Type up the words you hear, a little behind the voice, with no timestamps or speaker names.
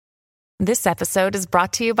This episode is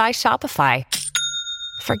brought to you by Shopify.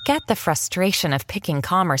 Forget the frustration of picking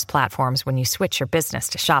commerce platforms when you switch your business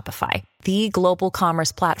to Shopify, the global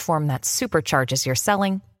commerce platform that supercharges your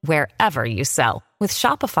selling wherever you sell. With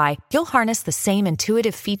Shopify, you'll harness the same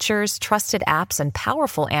intuitive features, trusted apps, and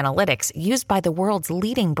powerful analytics used by the world's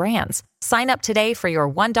leading brands. Sign up today for your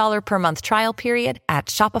 $1 per month trial period at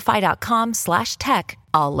shopify.com/tech,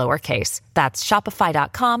 all lowercase. That's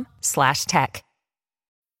shopify.com/tech.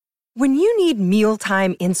 When you need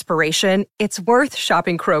mealtime inspiration, it's worth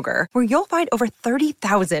shopping Kroger, where you'll find over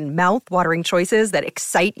 30,000 mouth-watering choices that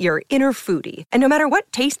excite your inner foodie. And no matter what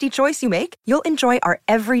tasty choice you make, you'll enjoy our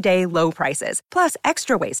everyday low prices, plus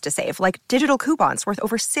extra ways to save, like digital coupons worth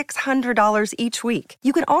over $600 each week.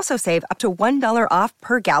 You can also save up to $1 off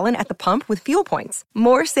per gallon at the pump with fuel points.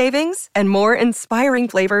 More savings and more inspiring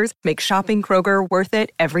flavors make shopping Kroger worth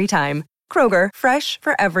it every time. Kroger, fresh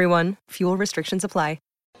for everyone. Fuel restrictions apply.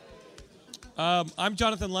 I'm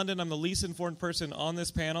Jonathan London. I'm the least informed person on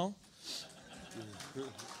this panel.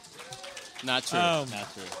 Not true.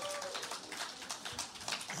 Not true.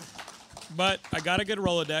 But I got a good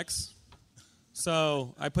Rolodex,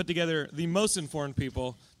 so I put together the most informed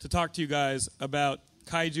people to talk to you guys about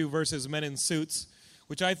kaiju versus men in suits,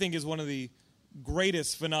 which I think is one of the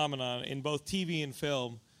greatest phenomena in both TV and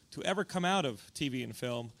film to ever come out of TV and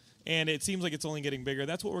film. And it seems like it's only getting bigger.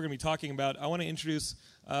 That's what we're going to be talking about. I want to introduce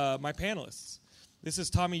my panelists. This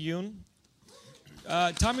is Tommy Yoon.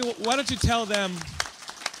 Tommy, why don't you tell them,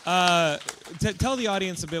 tell the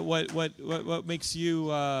audience a bit what makes you,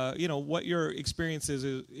 what your experience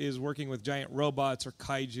is working with giant robots or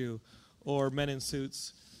kaiju or men in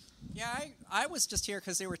suits. Yeah, I was just here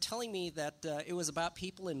because they were telling me that it was about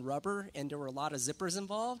people in rubber and there were a lot of zippers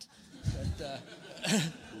involved. But,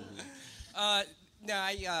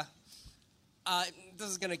 this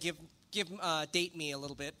is going to date me a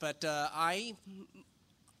little bit, but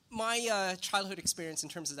my childhood experience in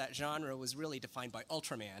terms of that genre was really defined by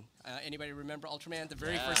Ultraman. Anybody remember Ultraman, the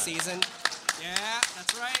very first season? Yeah,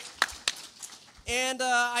 that's right. And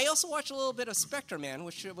I also watched a little bit of Spectreman,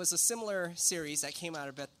 which was a similar series that came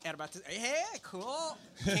out came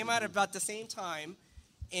out about the same time.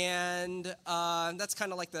 And that's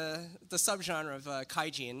kind of like the subgenre of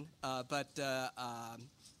kaijin,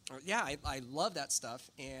 I love that stuff,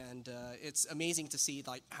 and it's amazing to see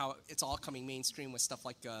like how it's all coming mainstream with stuff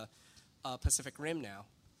like Pacific Rim now.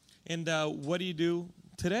 And what do you do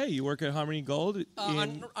today? You work at Harmony Gold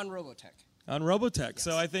on Robotech. On Robotech. Yes.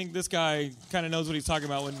 So I think this guy kind of knows what he's talking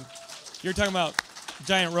about when you're talking about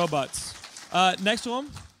giant robots. Next to him,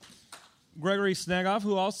 Gregory Snagoff,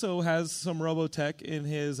 who also has some Robotech in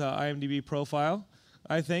his IMDb profile.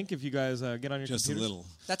 I think, if you guys get on your just computers. a little.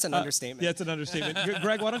 That's an understatement. Yeah, it's an understatement.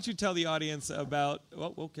 Greg, why don't you tell the audience about...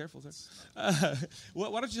 Whoa, careful, sir.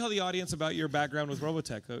 Why don't you tell the audience about your background with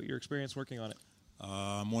Robotech, your experience working on it?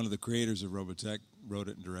 I'm one of the creators of Robotech, wrote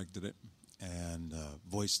it and directed it, and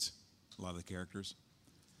voiced a lot of the characters,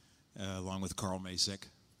 along with Carl Macek.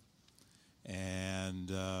 And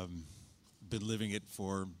been living it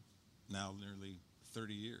for now nearly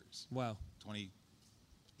 30 years. Wow. 28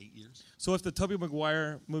 years. So if the Tobey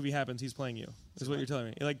Maguire movie happens, he's playing you, is what you're telling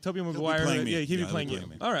me. Like Tobey Maguire, playing me. he'd be Yeah, playing you.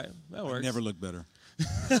 me. All right, that works. I never look better.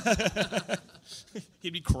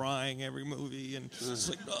 He'd be crying every movie, and it's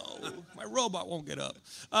like, no, my robot won't get up.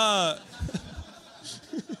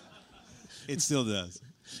 It still does.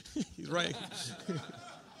 He's right.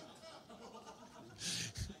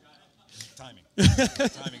 Timing.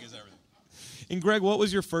 Timing is everything. And Greg, what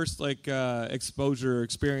was your first exposure or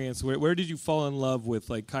experience? Where did you fall in love with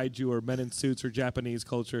like kaiju or men in suits or Japanese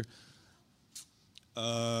culture?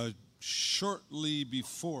 Shortly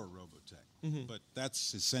before Robotech, but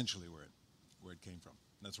that's essentially where it came from.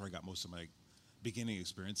 That's where I got most of my beginning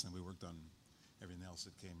experience, and we worked on everything else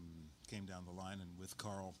that came down the line. And with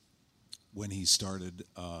Carl, when he started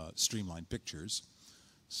Streamline Pictures,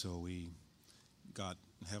 so we got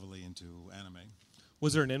heavily into anime.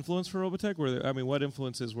 Was there an influence for Robotech? What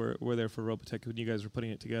influences were there for Robotech when you guys were putting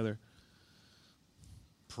it together?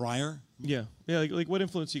 Prior? Yeah. Like what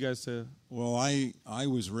influenced you guys to? Well, I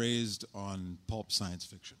was raised on pulp science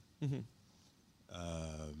fiction. Mm-hmm.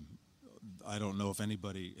 I don't know if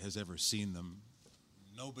anybody has ever seen them.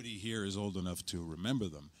 Nobody here is old enough to remember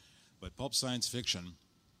them, but pulp science fiction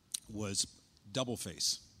was double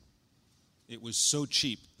face. It was so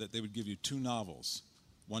cheap that they would give you two novels,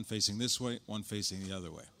 one facing this way, one facing the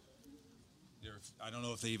other way. I don't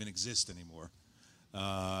know if they even exist anymore.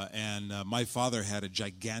 And my father had a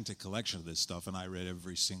gigantic collection of this stuff, and I read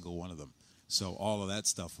every single one of them. So all of that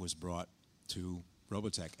stuff was brought to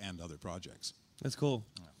Robotech and other projects. That's cool.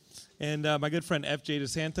 Yeah. and my good friend F.J.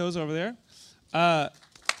 DeSantos over there.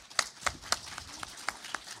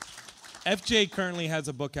 FJ currently has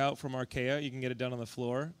a book out from Archaea. You can get it down on the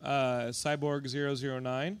floor. Cyborg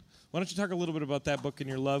 009. Why don't you talk a little bit about that book and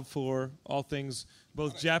your love for all things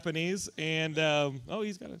both Japanese and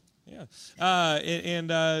he's got it. Yeah.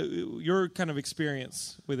 Your kind of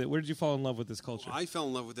experience with it. Where did you fall in love with this culture? Well, I fell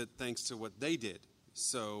in love with it thanks to what they did.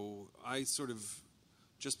 So I sort of,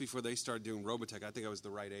 just before they started doing Robotech, I think I was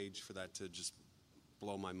the right age for that to just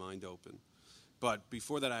blow my mind open. But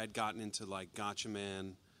before that, I had gotten into like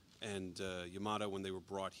Gatchaman and Yamato when they were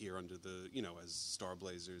brought here under the, as Star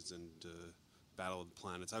Blazers and Battle of the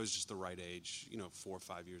Planets. I was just the right age, 4 or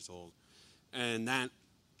 5 years old. And that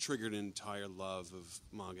triggered an entire love of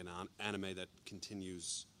manga and anime that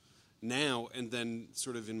continues now. And then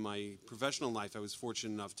sort of in my professional life, I was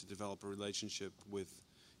fortunate enough to develop a relationship with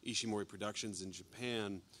Ishimori Productions in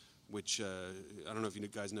Japan, which I don't know if you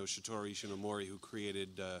guys know Shitoro Ishinomori, who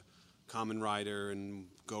created Kamen Rider and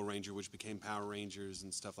Go Ranger, which became Power Rangers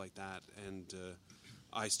and stuff like that. And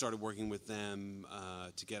I started working with them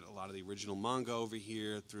to get a lot of the original manga over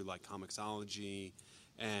here through like Comixology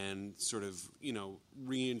and sort of,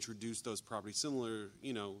 reintroduce those properties similar,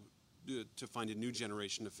 to find a new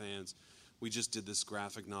generation of fans. We just did this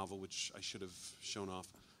graphic novel, which I should have shown off,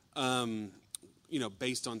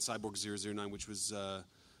 based on Cyborg 009, which was the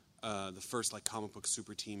first like comic book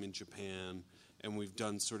super team in Japan. And we've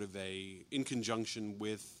done sort of in conjunction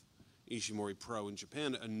with Ishimori Pro in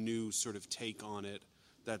Japan, a new sort of take on it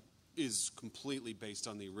that is completely based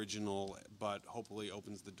on the original, but hopefully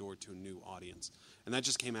opens the door to a new audience. And that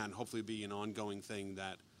just came out, and hopefully be an ongoing thing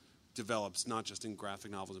that develops not just in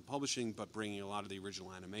graphic novels and publishing, but bringing a lot of the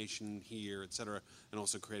original animation here, et cetera, and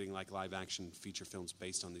also creating like live-action feature films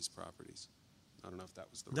based on these properties. I don't know if that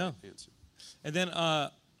was the right answer. And then on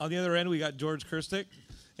the other end, we got George Kirstick.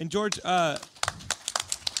 And George,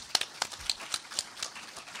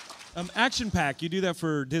 Action Pack, you do that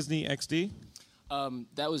for Disney XD?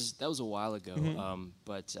 That was a while ago. Mm-hmm.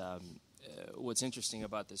 But what's interesting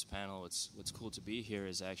about this panel, what's cool to be here,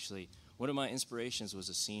 is actually one of my inspirations was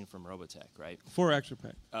a scene from Robotech, right? For Action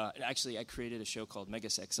Pack. Actually, I created a show called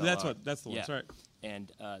Megas XLR. That's the one. Yeah. That's right.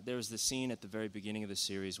 And there was the scene at the very beginning of the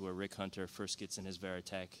series where Rick Hunter first gets in his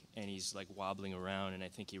Veritech and he's like wobbling around, and I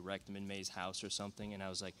think he wrecked Min May's house or something. And I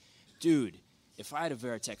was like, dude, if I had a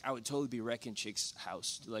Veritech, I would totally be wrecking Chick's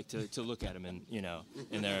house, like to look at him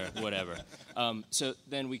in their whatever. So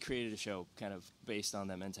then we created a show kind of based on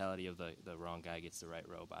that mentality of the wrong guy gets the right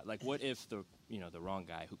robot. Like, what if the wrong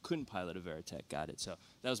guy who couldn't pilot a Veritech got it? So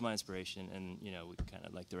that was my inspiration, and we kind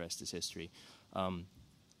of like the rest is history.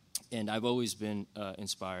 And I've always been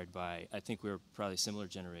inspired by, I think we're probably a similar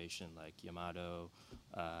generation, like Yamato,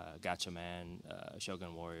 Gatchaman,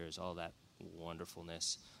 Shogun Warriors, all that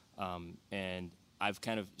wonderfulness. And I've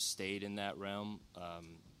kind of stayed in that realm.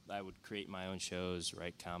 I would create my own shows,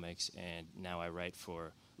 write comics, and now I write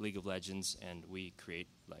for League of Legends, and we create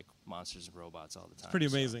like monsters and robots all the time. It's pretty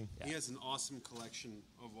amazing. So, yeah. He has an awesome collection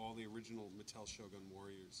of all the original Mattel Shogun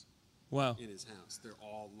Warriors. Wow. In his house. They're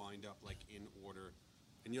all lined up like in order.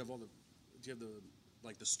 And you have do you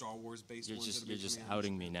have the Star Wars based ones? You're just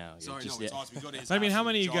outing me now. Sorry, no, it's awesome. You go to his I mean, house how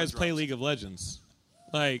many of you guys drops. play League of Legends?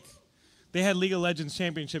 Like, they had League of Legends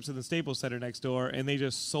championships in the Staples Center next door, and they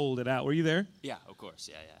just sold it out. Were you there? Yeah, of course.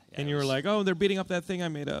 Yeah. And you were like, oh, they're beating up that thing I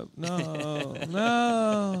made up. No,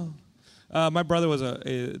 no. My brother was a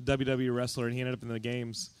WWE wrestler, and he ended up in the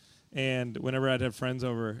games. And whenever I'd have friends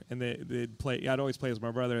over, and they'd play, I'd always play as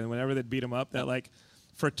my brother. And whenever they'd beat him up, that like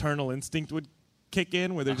fraternal instinct would kick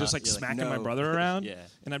in, where they're just like smacking my brother around. Yeah.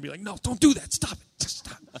 And I'd be like, no, don't do that. Stop it. Just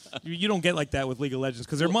stop. You don't get like that with League of Legends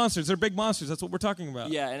because they're monsters. They're big monsters. That's what we're talking about.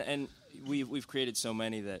 Yeah, and we've created so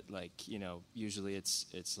many that usually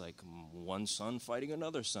it's like one son fighting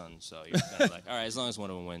another son. So you're kind of like, all right, as long as one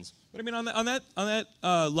of them wins. But I mean, on that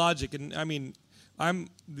logic, and I mean, I'm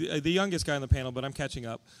the youngest guy on the panel, but I'm catching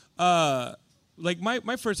up. Like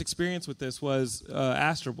my first experience with this was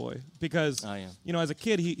Astro Boy because as a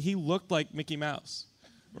kid he looked like Mickey Mouse,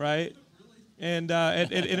 right? And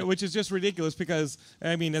which is just ridiculous because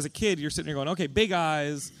I mean, as a kid you're sitting there going, okay, big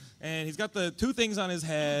eyes. And he's got the two things on his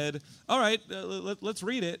head. All right, let's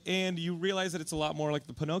read it. And you realize that it's a lot more like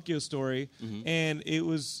the Pinocchio story. Mm-hmm. And it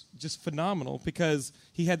was just phenomenal because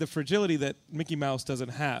he had the fragility that Mickey Mouse doesn't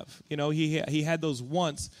have. He had those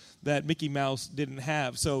wants that Mickey Mouse didn't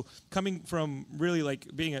have. So coming from really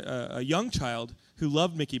like being a young child who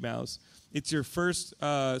loved Mickey Mouse, it's your first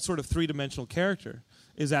sort of three-dimensional character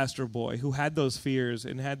is Astro Boy, who had those fears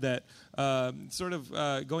and had that sort of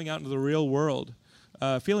going out into the real world.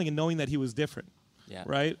 Feeling and knowing that he was different. Yeah.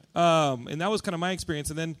 Right? And that was kind of my experience.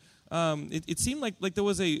 And then it seemed like there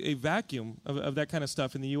was a vacuum of that kind of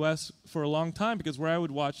stuff in the U.S. for a long time, because where I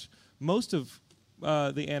would watch most of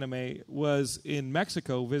the anime was in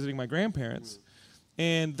Mexico, visiting my grandparents.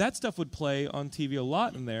 And that stuff would play on TV a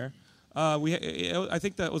lot in there. I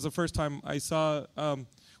think that was the first time I saw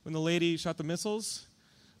when the lady shot the missiles.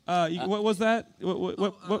 What was that?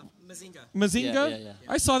 What? Mazinga? Yeah.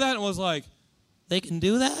 I saw that and was like, they can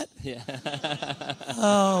do that? Yeah.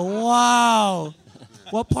 Oh, wow.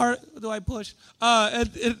 What part do I push?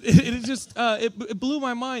 It just it blew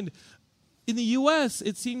my mind. In the U.S.,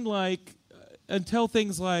 it seemed like until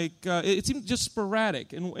things like it seemed just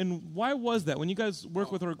sporadic. And why was that? When you guys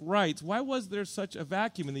work with rights, why was there such a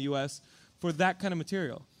vacuum in the U.S. for that kind of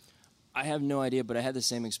material? I have no idea, but I had the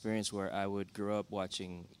same experience where I would grow up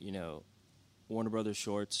watching, Warner Brothers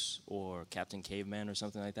shorts or Captain Caveman or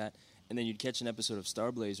something like that, and then you'd catch an episode of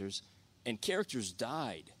Star Blazers, and characters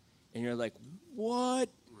died, and you're like, what?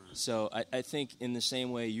 So I think in the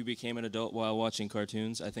same way you became an adult while watching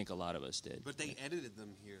cartoons, I think a lot of us did. But they edited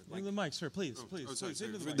them here. Like the mic, sir, please. Sorry.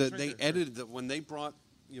 Into the mic. They edited them when they brought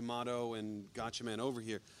Yamato and Gatchaman over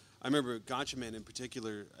here. I remember Gatchaman in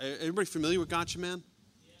particular. Everybody familiar with Gatchaman?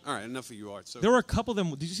 All right, enough of you are. So There were a couple of them.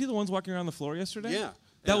 Did you see the ones walking around the floor yesterday? Yeah.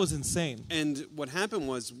 That was insane. And what happened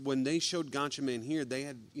was when they showed Gatchaman here, they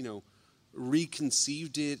had,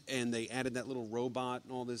 reconceived it, and they added that little robot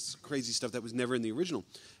and all this crazy stuff that was never in the original.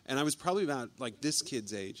 And I was probably about like this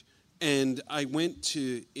kid's age. And I went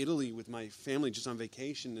to Italy with my family just on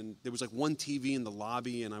vacation, and there was like one TV in the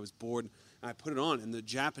lobby, and I was bored. And I put it on, and the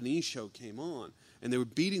Japanese show came on. And they were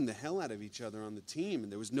beating the hell out of each other on the team,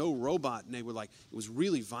 and there was no robot, and they were like, it was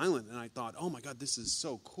really violent. And I thought, oh my God, this is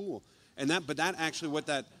so cool. But that actually, what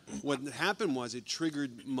happened was it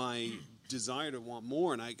triggered my desire to want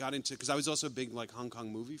more, and I got into, because I was also a big like Hong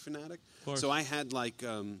Kong movie fanatic. So I had like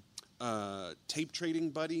tape trading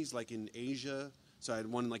buddies like in Asia. So I had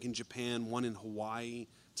one like in Japan, one in Hawaii,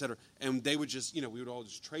 etc. And they would just, we would all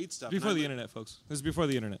just trade stuff. Before the internet, folks. This is before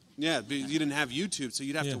the internet. Yeah, but you didn't have YouTube, so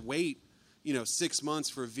you'd have to wait 6 months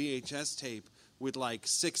for a VHS tape with like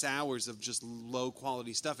 6 hours of just low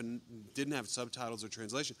quality stuff, and didn't have subtitles or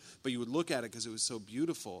translation. But you would look at it because it was so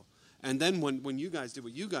beautiful. And then when you guys did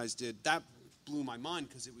what you guys did, that blew my mind,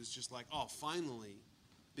 because it was just like, oh, finally,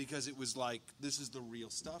 because it was like, this is the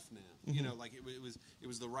real stuff now. Mm-hmm. Like it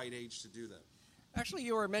was the right age to do that. Actually,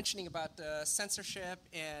 you were mentioning about censorship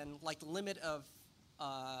and like the limit of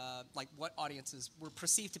like what audiences were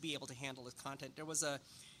perceived to be able to handle this content. There was a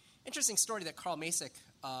interesting story that Carl Masick,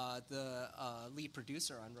 the lead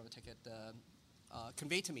producer on Robotech, had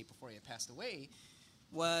conveyed to me before he had passed away,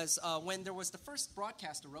 was when there was the first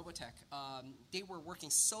broadcast of Robotech, they were working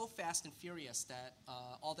so fast and furious that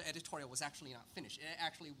all the editorial was actually not finished. It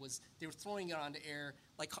actually was, they were throwing it on the air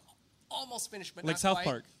like almost finished, but like not South quite.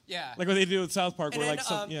 Park. Yeah. Like what they do with South Park. And where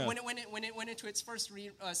then, like when it went into its first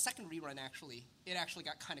second rerun, actually, it actually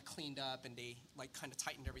got kind of cleaned up, and they like kind of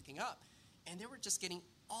tightened everything up. And they were just getting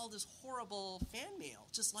all this horrible fan mail,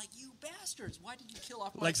 just like, you bastards, why did you kill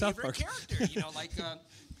off my like South favorite Park. character? Like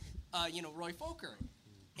Roy Fokker.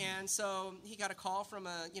 And so he got a call from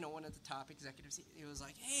one of the top executives. He was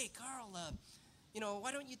like, hey, Carl,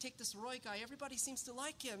 why don't you take this Roy guy? Everybody seems to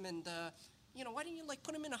like him, and why don't you like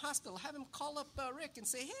put him in a hospital? Have him call up Rick and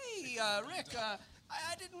say, hey, Rick,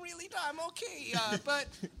 I didn't really die. I'm okay, but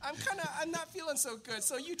I'm not feeling so good.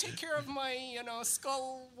 So you take care of my,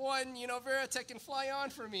 Skull One, Veritech, and fly on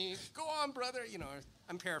for me. Go on, brother.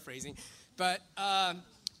 I'm paraphrasing, but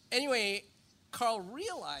anyway, Carl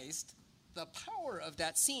realized the power of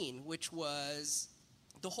that scene, which was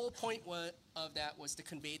the whole point of that was to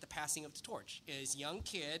convey the passing of the torch. His young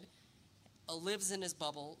kid lives in his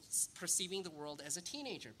bubble, perceiving the world as a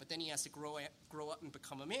teenager, but then he has to grow up and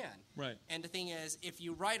become a man. Right. And the thing is, if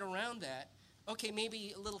you write around that, okay,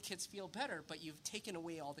 maybe little kids feel better, but you've taken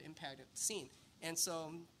away all the impact of the scene. And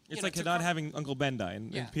so it's like not having Uncle Ben die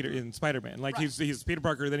in Spider-Man. Like Right. he's Peter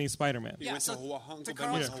Parker, then he's Spider-Man. He went to to Carl's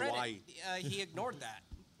Carl's Hawaii. credit, he ignored that.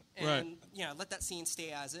 And Right. let that scene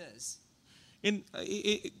stay as is. And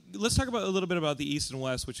let's talk about a little bit about the East and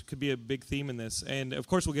West, which could be a big theme in this. And, of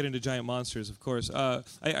course, we'll get into giant monsters, of course.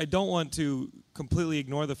 I don't want to completely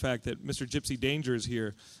ignore the fact that Mr. Gypsy Danger is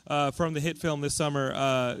here. From the hit film this summer,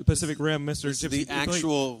 Pacific Rim, Mr. This is Gypsy... the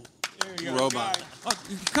actual robot. Oh,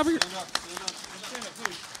 cover your... Stand up,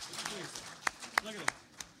 please. Look at it.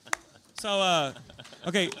 So,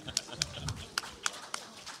 okay.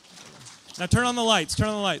 Now turn on the lights. Turn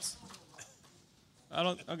on the lights.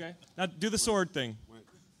 Okay. Now do the sword thing.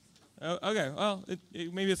 Okay. Well,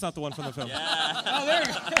 maybe it's not the one from the film. Yeah. Oh, there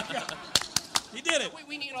you go. He did it.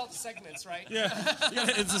 We need all the segments, right? Yeah,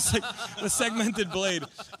 it's a segmented blade.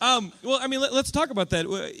 Well, I mean, let's talk about that.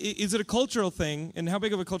 Is it a cultural thing, and how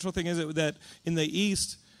big of a cultural thing is it that in the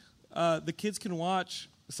East, the kids can watch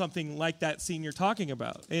something like that scene you're talking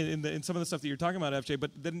about, in some of the stuff that you're talking about, FJ,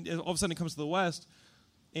 but then all of a sudden it comes to the West,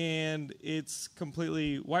 and it's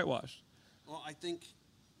completely whitewashed. Well,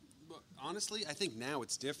 honestly, I think now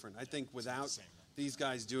it's different. I think without these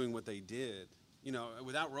guys doing what they did,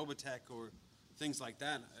 without Robotech or things like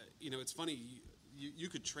that, it's funny. You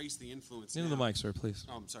could trace the influence. Into the mic, sir, please.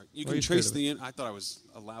 Oh, I'm sorry. You can trace I thought I was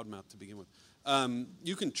a loudmouth to begin with.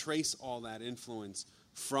 You can trace all that influence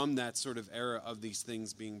from that sort of era of these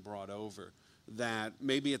things being brought over. That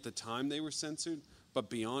maybe at the time they were censored, but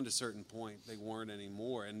beyond a certain point, they weren't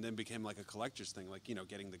anymore, and then became like a collector's thing, like,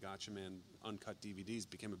 getting the Gotcha Man uncut DVDs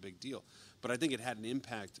became a big deal. But I think it had an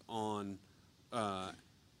impact on,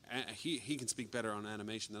 he can speak better on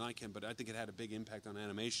animation than I can, but I think it had a big impact on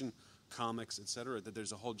animation, comics, etc., that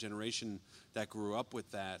there's a whole generation that grew up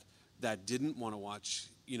with that didn't want to watch,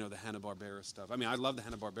 the Hanna-Barbera stuff. I mean, I love the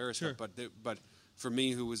Hanna-Barbera stuff, but for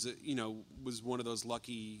me, who was, was one of those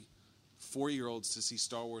lucky 4-year-olds to see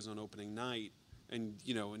Star Wars on opening night, and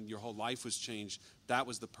your whole life was changed, that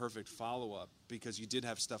was the perfect follow-up, because you did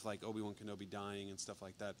have stuff like Obi-Wan Kenobi dying and stuff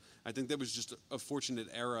like that. I think that was just a fortunate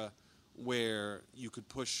era where you could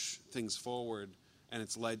push things forward, and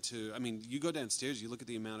it's led to, I mean, you go downstairs, you look at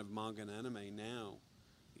the amount of manga and anime now,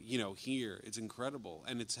 here, it's incredible,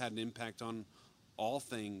 and it's had an impact on all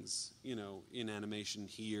things, in animation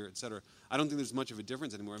here, etc. I don't think there's much of a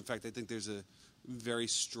difference anymore. In fact, I think there's a very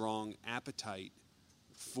strong appetite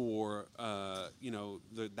for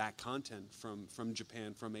that content from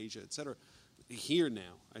Japan, from Asia, etc. Here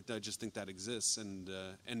now, I just think that exists, and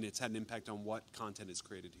it's had an impact on what content is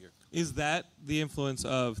created here. Is that the influence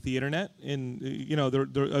of the internet in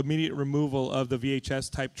the immediate removal of the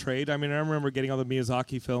VHS type trade? I mean, I remember getting all the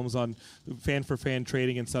Miyazaki films on fan for fan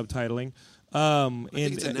trading and subtitling. I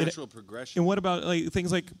think it's a natural progression. And what about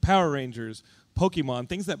things like Power Rangers, Pokemon,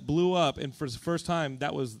 things that blew up, and for the first time,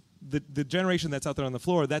 that was the generation that's out there on the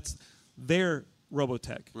floor, that's their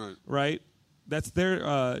Robotech, right? That's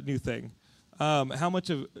their new thing. How much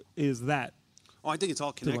of is that? Oh, I think it's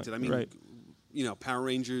all connected. I mean, Power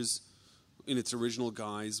Rangers in its original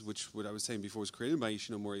guise, which what I was saying before was created by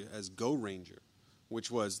Ishinomori as Go Ranger,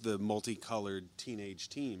 which was the multicolored teenage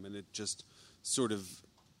team, and it just sort of,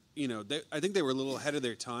 I think they were a little ahead of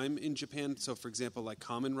their time in Japan. So, for example, like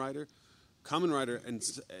Kamen Rider, and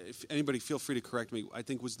if anybody feel free to correct me, I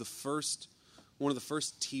think was one of the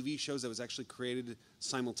first TV shows that was actually created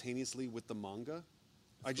simultaneously with the manga.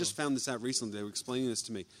 I just found this out recently. They were explaining this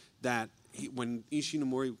to me, that when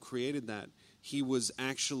Ishinomori created that, he was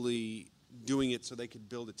actually doing it so they could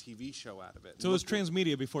build a TV show out of it. So it was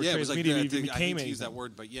transmedia before transmedia even became anything. I hate to use that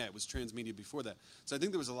word, but it was transmedia before that. So I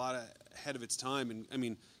think there was a lot ahead of its time. And I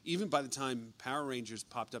mean, even by the time Power Rangers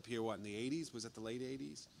popped up here, in the 80s? Was it the late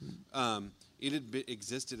 80s? It had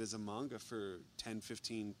existed as a manga for 10,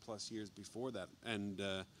 15 plus years before that. And,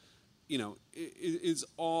 it's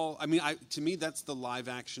all, I mean, to me, that's the live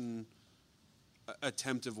action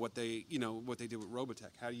attempt of what they did with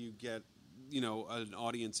Robotech. How do you get an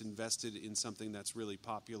audience invested in something that's really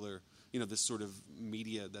popular, this sort of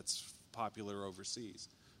media that's popular overseas?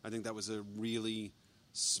 I think that was a really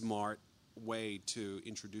smart way to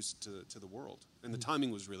introduce it to the world. And the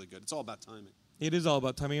timing was really good. It's all about timing. It is all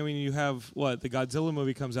about timing. I mean, you have, the Godzilla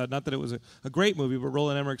movie comes out. Not that it was a great movie, but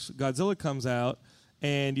Roland Emmerich's Godzilla comes out,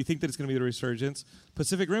 and you think that it's going to be the resurgence.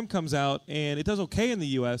 Pacific Rim comes out, and it does okay in the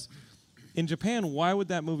U.S., in Japan, why would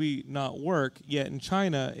that movie not work? Yet in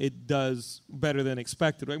China, it does better than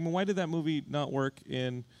expected. I mean, why did that movie not work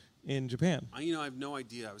in Japan? I have no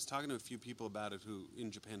idea. I was talking to a few people about it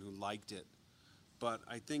in Japan who liked it, but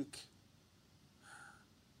I think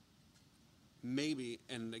maybe,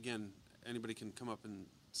 and again, anybody can come up and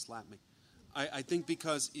slap me. I think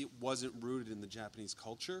because it wasn't rooted in the Japanese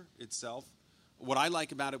culture itself. What I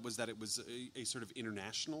like about it was that it was a sort of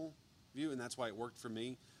international view, and that's why it worked for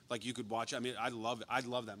me. Like, you could watch it. I mean, I love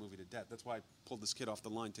that movie to death. That's why I pulled this kid off the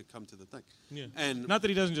line to come to the thing. Yeah. And not that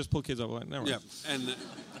he doesn't just pull kids off the line. Never mind. Yeah. And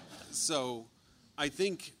so I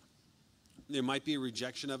think there might be a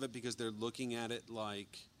rejection of it because they're looking at it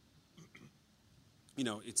like,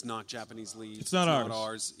 it's not Japanese lead. It's not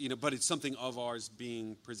ours. But it's something of ours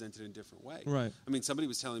being presented in a different way. Right. I mean, somebody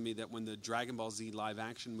was telling me that when the Dragon Ball Z live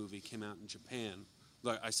action movie came out in Japan,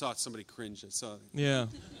 look, I saw somebody cringe. I saw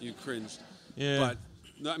you cringed. Yeah. But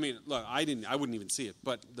no, I mean, look, I wouldn't even see it.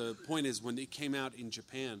 But the point is, when it came out in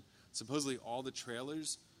Japan, supposedly all the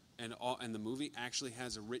trailers and the movie actually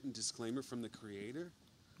has a written disclaimer from the creator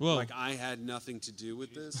Whoa. Like I had nothing to do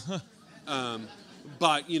with this.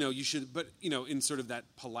 But you should. But in sort of that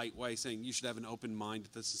polite way, saying you should have an open mind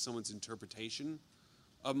if this is someone's interpretation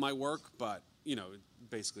of my work. But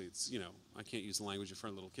basically, it's I can't use the language in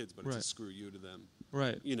front of little kids, but it's a screw you to them.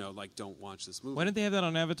 Right. Like don't watch this movie. Why didn't they have that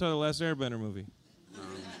on Avatar: The Last Airbender movie?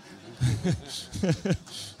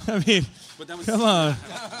 I mean, but that was, come on.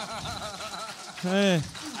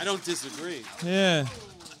 I don't disagree. Yeah.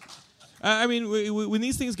 I mean, when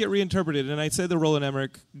these things get reinterpreted, and I said the Roland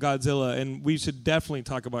Emmerich Godzilla, and we should definitely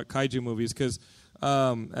talk about kaiju movies because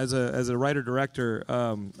as a writer-director,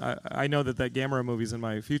 I know that Gamera movie's in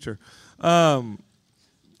my future.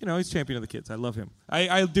 He's champion of the kids. I love him.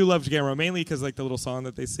 I do love Gamera, mainly because like the little song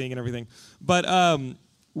that they sing and everything. But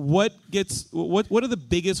what are the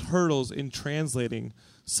biggest hurdles in translating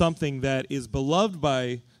something that is beloved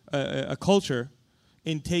by a culture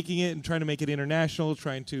in taking it and trying to make it international,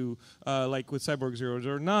 trying to, like with Cyborg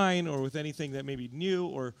 009 or with anything that may be new,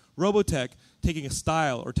 or Robotech, taking a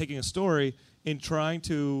style or taking a story and trying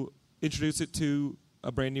to introduce it to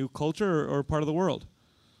a brand new culture or part of the world?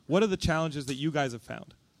 What are the challenges that you guys have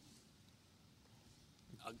found?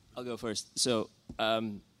 I'll go first. So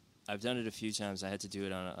I've done it a few times. I had to do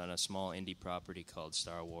it on a small indie property called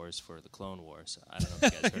Star Wars for the Clone Wars. I don't know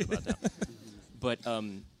if you guys heard about that. But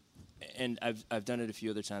and I've done it a few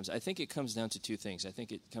other times. I think it comes down to two things. I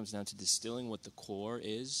think it comes down to distilling what the core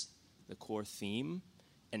is, the core theme,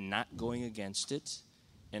 and not going against it.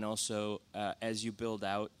 And also, as you build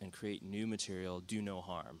out and create new material, do no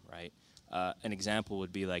harm, right? An example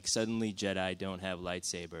would be like suddenly Jedi don't have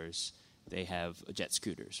lightsabers. They have jet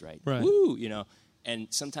scooters, right? Right. Woo, And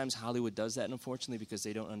sometimes Hollywood does that, unfortunately, because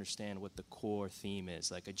they don't understand what the core theme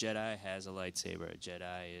is. Like a Jedi has a lightsaber. A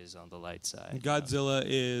Jedi is on the light side. Godzilla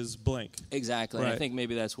is blank. Exactly. Right. And I think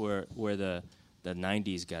maybe that's where the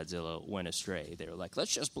 90s Godzilla went astray. They were like,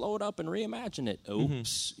 let's just blow it up and reimagine it.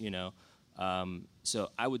 Oops,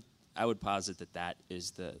 So I would posit that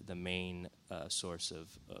is the main source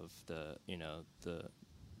of the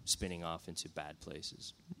spinning off into bad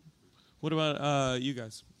places. What about you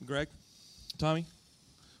guys? Greg? Tommy?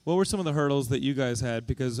 What were some of the hurdles that you guys had?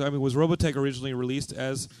 Because, was Robotech originally released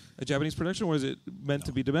as a Japanese production, or was it meant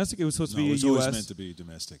to be domestic? It was supposed to be a U.S.? It was always meant to be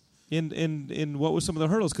domestic. And what were some of the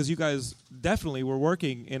hurdles? Because you guys definitely were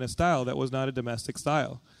working in a style that was not a domestic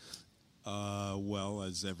style. Well,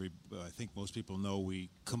 as I think most people know,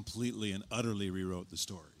 we completely and utterly rewrote the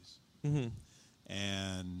stories. Mm-hmm.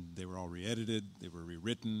 And they were all re-edited, they were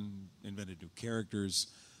rewritten, invented new characters.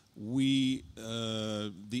 The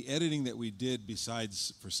editing that we did,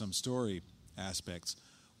 besides for some story aspects,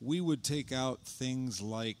 we would take out things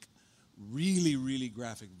like really, really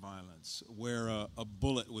graphic violence, where a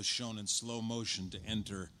bullet was shown in slow motion to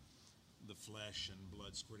enter the flesh and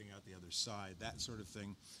blood squirting out the other side, that sort of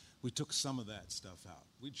thing. We took some of that stuff out.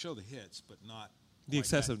 We'd show the hits, but not the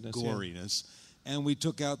excessiveness, goriness. Yeah. And we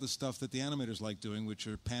took out the stuff that the animators like doing, which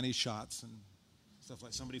are panty shots and stuff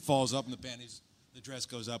like somebody falls up and the dress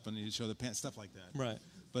goes up and you show the pants, stuff like that. Right.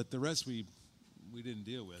 But the rest we didn't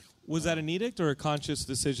deal with. Was that an edict or a conscious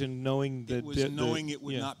decision, knowing that it was knowing it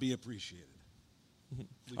would not be appreciated?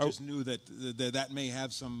 We just knew that may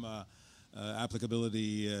have some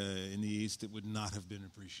applicability in the East. It would not have been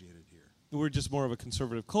appreciated here. We're just more of a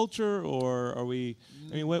conservative culture, or are we?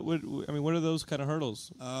 What are those kind of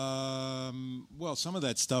hurdles? Well, some of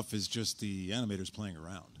that stuff is just the animators playing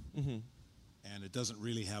around, mm-hmm. and it doesn't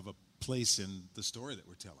really have a place in the story that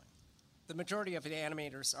we're telling. The majority of the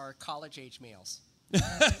animators are college-age males.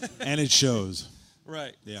 And it shows.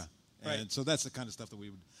 Right. Yeah. Right. And so that's the kind of stuff that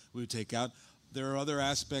we would take out. There are other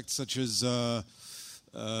aspects, such as an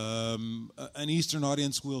Eastern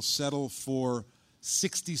audience will settle for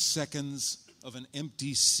 60 seconds of an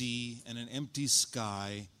empty sea and an empty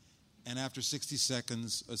sky, and after 60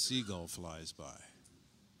 seconds, a seagull flies by.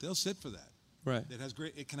 They'll sit for that. Right.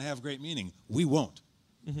 It can have great meaning. We won't.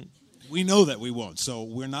 Mm-hmm. We know that we won't, so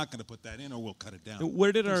we're not going to put that in, or we'll cut it down.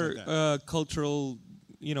 Where did our cultural,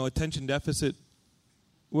 attention deficit?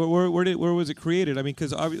 Where was it created? I mean,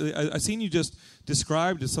 because obviously, I've seen you just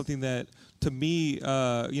described as something that, to me,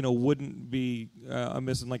 wouldn't be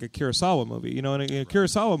amiss in like a Kurosawa movie. In a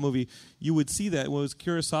Kurosawa movie, you would see that. Was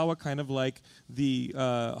Kurosawa kind of like the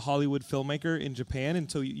Hollywood filmmaker in Japan, and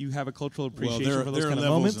so you have a cultural appreciation for those kind of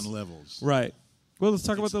moments? There are levels and levels. Right. Well, let's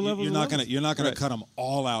talk about the levels. You're not going right. to cut them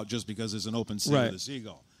all out just because there's an open sea right. with a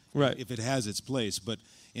seagull. Right. If it has its place, but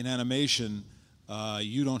in animation,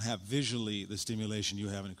 you don't have visually the stimulation you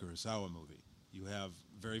have in a Kurosawa movie. You have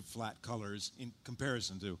very flat colors in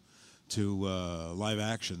comparison to live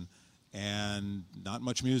action, and not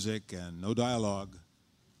much music and no dialogue.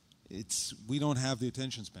 we don't have the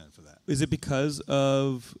attention span for that. Is it because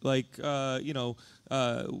of Looney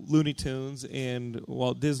Tunes and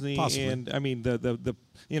Walt Disney? Possibly. And I mean the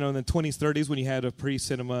in the 20s, 30s when you had a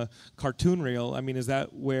pre-cinema cartoon reel. I mean, is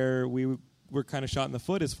that where we were kind of shot in the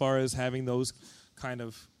foot as far as having those kind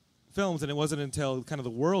of films? And it wasn't until kind of the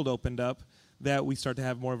world opened up that we start to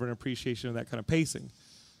have more of an appreciation of that kind of pacing.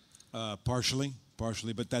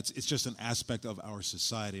 Partially, but it's just an aspect of our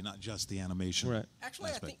society, not just the animation. Right.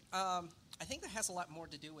 Actually, aspect. I think that has a lot more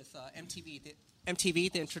to do with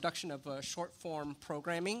MTV, the introduction of short form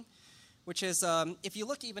programming, which is if you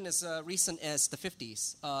look even as recent as the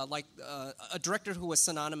 50s, a director who was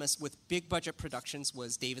synonymous with big budget productions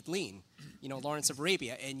was David Lean, Lawrence of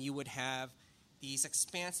Arabia, and you would have these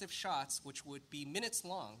expansive shots which would be minutes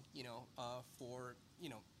long, for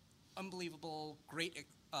unbelievable, great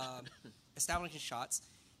establishing shots.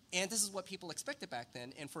 And this is what people expected back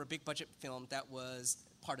then. And for a big budget film, that was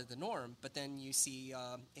part of the norm. But then you see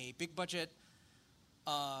a big budget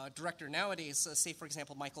director nowadays, say for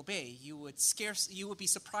example Michael Bay, you would be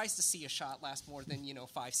surprised to see a shot last more than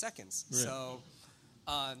 5 seconds. Right.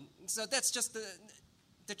 So that's just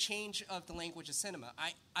the change of the language of cinema.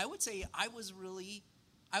 I would say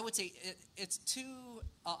it's to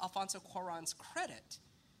Alfonso Cuarón's credit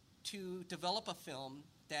to develop a film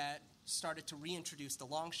that started to reintroduce the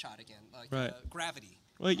long shot again, like Gravity.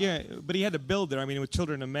 Well, yeah, but he had to build there. I mean, with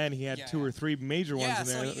Children of Men, he had 2 or 3 major ones in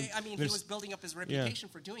there. So he was building up his reputation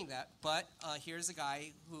for doing that. But here's a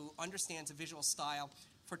guy who understands a visual style.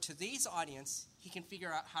 For today's audience, he can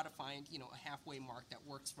figure out how to find a halfway mark that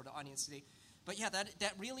works for the audience today. But yeah,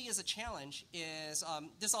 that really is a challenge.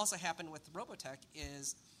 This also happened with Robotech.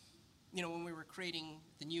 When we were creating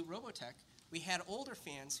the new Robotech, we had older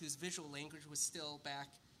fans whose visual language was still back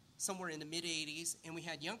somewhere in the mid-'80s, and we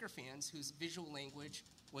had younger fans whose visual language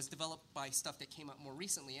was developed by stuff that came out more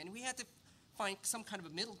recently. And we had to find some kind of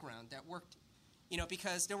a middle ground that worked,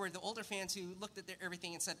 because there were the older fans who looked at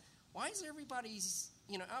everything and said, why is everybody's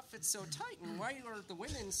outfit so tight, and why are the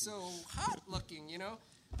women so hot looking,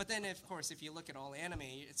 But then, of course, if you look at all anime,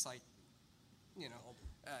 it's like,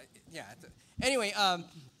 Anyway,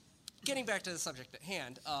 getting back to the subject at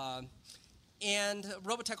hand, and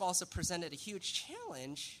Robotech also presented a huge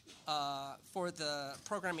challenge for the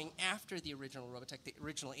programming after the original Robotech, the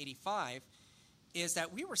original 85, is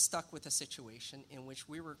that we were stuck with a situation in which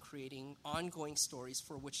we were creating ongoing stories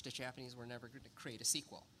for which the Japanese were never going to create a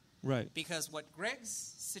sequel. Right. Because what Greg's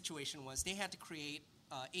situation was, they had to create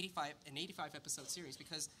an 85-episode series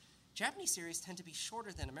because Japanese series tend to be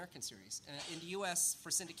shorter than American series. In the U.S.,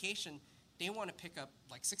 for syndication, they want to pick up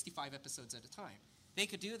like 65 episodes at a time. They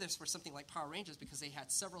could do this for something like Power Rangers because they had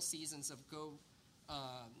several seasons of Go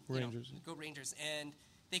Rangers, and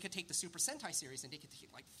they could take the Super Sentai series and they could take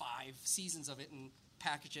like 5 seasons of it and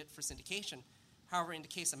package it for syndication. However, in the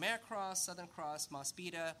case of Macross, Southern Cross,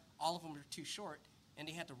 Mospita, all of them were too short, and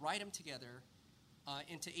they had to write them together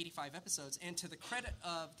into 85 episodes. And to the credit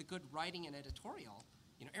of the good writing and editorial,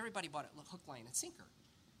 everybody bought it hook, line, and sinker.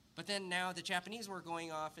 But then now the Japanese were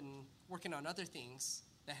going off and working on other things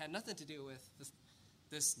that had nothing to do with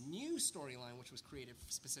this new storyline, which was created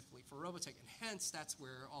specifically for Robotech, and hence that's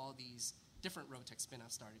where all these different Robotech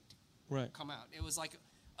spin-offs started to come out. It was like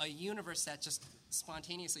a universe that just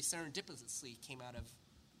spontaneously, serendipitously came out of,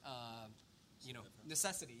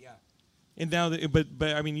 necessity. Yeah. And now, but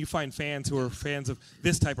I mean, you find fans who are fans of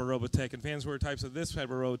this type of Robotech and fans who are types of this type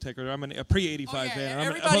of Robotech. Or I'm a pre-85 fan.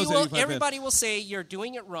 Everybody will say you're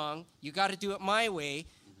doing it wrong. You got to do it my way.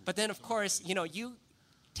 But then, of course, you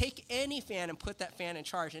take any fan and put that fan in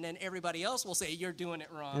charge, and then everybody else will say you're doing it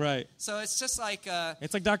wrong. Right. So it's just like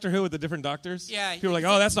it's like Doctor Who with the different doctors. Yeah. People are like,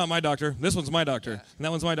 oh, that's not my doctor. This one's my doctor, and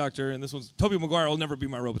that one's my doctor, and this one's Tobey Maguire will never be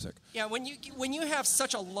my Robotech. Yeah. When you have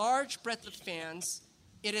such a large breadth of fans,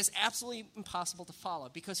 it is absolutely impossible to follow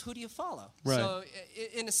because who do you follow? Right. So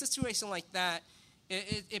in a situation like that,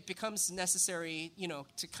 it becomes necessary,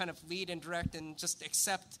 to kind of lead and direct and just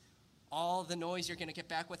accept all the noise you're going to get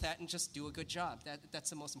back with that and just do a good job.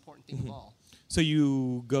 That's the most important thing of all. So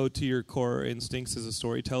you go to your core instincts as a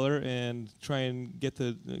storyteller and try and get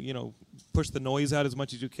push the noise out as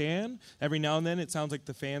much as you can. Every now and then it sounds like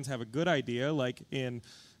the fans have a good idea, like in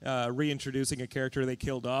reintroducing a character they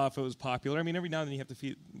killed off. It was popular. I mean, every now and then you have to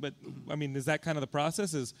feed. But, I mean, is that kind of the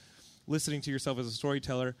process, is listening to yourself as a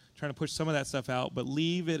storyteller, trying to push some of that stuff out, but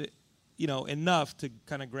leave it, enough to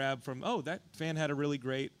kind of grab from, oh, that fan had a really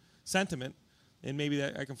great sentiment, and maybe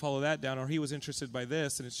that I can follow that down, or he was interested by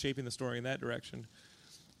this, and it's shaping the story in that direction.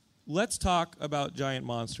 Let's talk about giant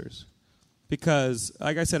monsters, because,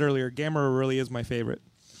 like I said earlier, Gamera really is my favorite.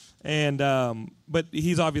 And but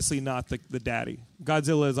he's obviously not the daddy.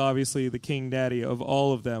 Godzilla is obviously the king daddy of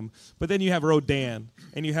all of them. But then you have Rodan,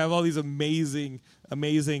 and you have all these amazing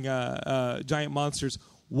giant monsters.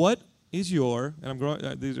 What is your,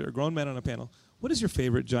 and these are grown men on a panel, what is your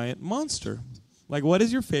favorite giant monster? Like, what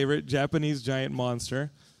is your favorite Japanese giant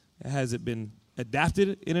monster? Has it been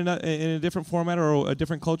adapted in a different format or a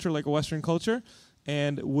different culture, like a Western culture?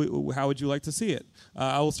 And how would you like to see it?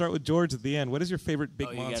 I will start with George at the end. What is your favorite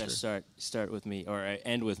big monster? You got to start with me or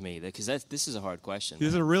end with me, because this is a hard question. This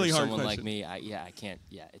is a really hard someone question. Someone like me, I can't.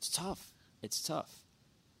 Yeah, it's tough. It's tough.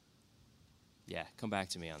 Yeah, come back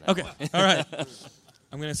to me on that. Okay, one. all right.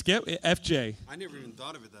 I'm going to skip FJ. I never even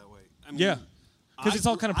thought of it that way. I mean, Yeah, because it's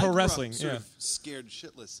all kind of pro wrestling. Sort Yeah, of scared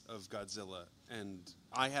shitless of Godzilla, and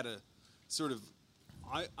I had a sort of.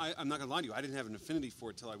 I'm not gonna lie to you. I didn't have an affinity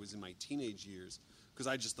for it till I was in my teenage years, because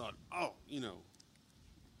I just thought, how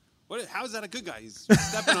is that a good guy? He's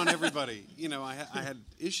stepping on everybody. I had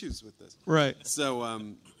issues with this. right.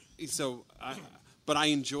 But I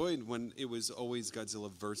enjoyed when it was always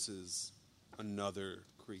Godzilla versus another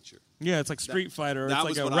creature. Yeah, it's like Street Fighter. Or That it's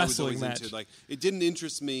was like what a wrestling I was always match. into. Like, it didn't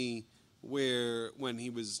interest me when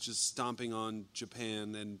he was just stomping on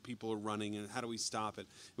Japan and people are running and how do we stop it.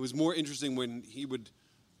 It was more interesting when he would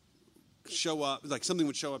show up, like something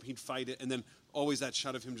would show up, he'd fight it, and then always that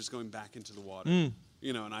shot of him just going back into the water. And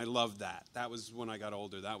I loved that. That was when I got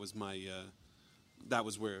older. That was my. That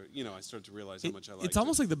was where I started to realize how much I liked it. It's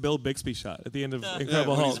almost like the Bill Bixby shot at the end of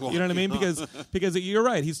Incredible when he's Hulk. You know what I mean? walking Because you're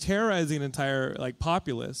right. He's terrorizing an entire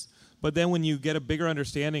populace. But then when you get a bigger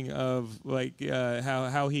understanding of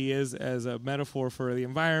how he is as a metaphor for the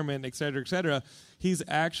environment, et cetera, he's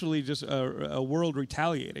actually just a world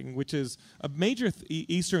retaliating, which is a major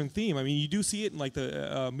Eastern theme. I mean, you do see it in like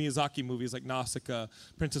the Miyazaki movies like Nausicaa,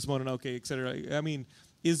 Princess Mononoke, et cetera. I mean,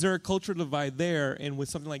 is there a cultural divide there? And with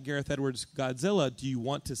something like Gareth Edwards' Godzilla, do you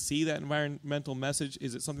want to see that environmental message?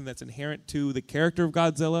 Is it something that's inherent to the character of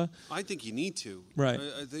Godzilla? I think you need to. Right.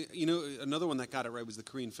 Another one that got it right was the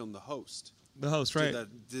Korean film The Host. The Host, right.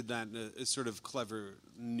 Did that in a sort of clever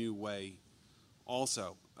new way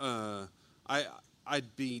also.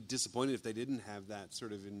 I'd be disappointed if they didn't have that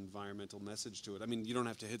sort of environmental message to it. I mean, you don't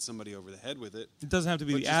have to hit somebody over the head with it. It doesn't have to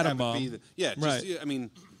be but the just atom have it bomb. be yeah, just, right. yeah, I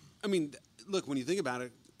mean, look, when you think about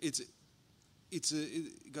it,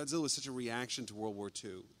 Godzilla is such a reaction to World War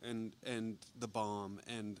II and the bomb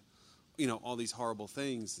and all these horrible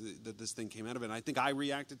things that this thing came out of it. And I think I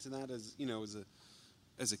reacted to that as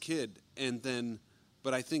a kid, and then,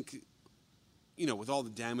 but I think with all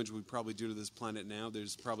the damage we probably do to this planet now,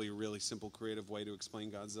 there's probably a really simple, creative way to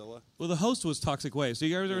explain Godzilla. Well, The Host was toxic waste. Do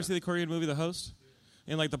you guys ever see the Korean movie The Host?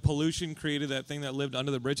 And the pollution created that thing that lived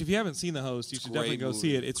under the bridge. If you haven't seen The Host, you should definitely go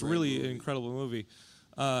see it. It's really an incredible movie.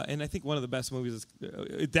 And I think one of the best movies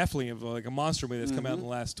is definitely a monster movie that's come out in the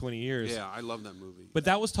last 20 years. Yeah, I love that movie. But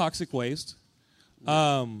that was toxic waste.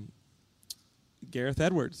 Gareth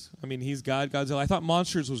Edwards. I mean, he's Godzilla. I thought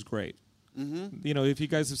Monsters was great. Mm-hmm. If you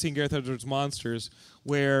guys have seen Gareth Edwards' Monsters,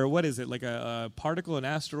 where, what is it, like a particle, an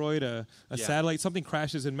asteroid, a satellite, something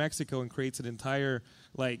crashes in Mexico and creates an entire,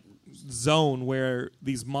 zone where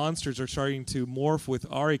these monsters are starting to morph with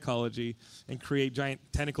our ecology and create giant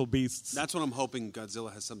tentacle beasts. That's what I'm hoping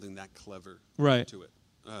Godzilla has something that clever to it.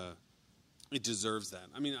 It deserves that.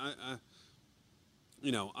 I mean,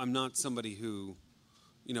 I'm not somebody who,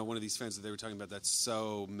 one of these fans that they were talking about that's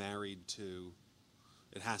so married to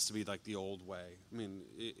it has to be like the old way. I mean,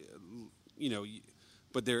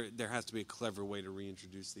 but there has to be a clever way to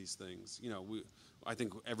reintroduce these things. I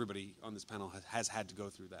think everybody on this panel has had to go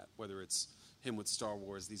through that, whether it's him with Star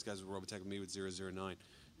Wars, these guys with Robotech, me with 009.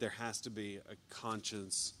 There has to be a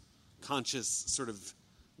conscious sort of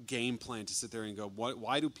game plan to sit there and go,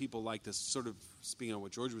 why do people like this? Sort of speaking on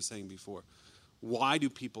what George was saying before. Why do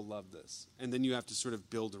people love this? And then you have to sort of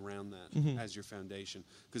build around that as your foundation.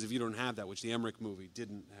 Because if you don't have that, which the Emmerich movie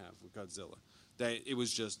didn't have with Godzilla, it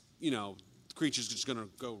was just, creatures just going to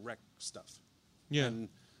go wreck stuff. Yeah. And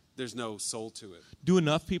there's no soul to it. Do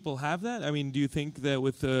enough people have that? I mean, do you think that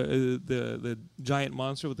with the giant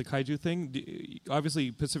monster, with the kaiju thing,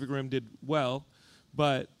 obviously Pacific Rim did well,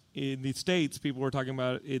 but in the States, people were talking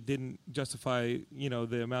about it didn't justify,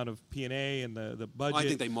 the amount of P&A and the budget. I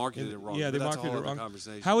think they marketed it wrong. Yeah, they that's marketed it wrong.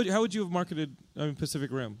 Conversation. How would you have marketed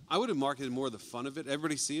Pacific Rim? I would have marketed more of the fun of it.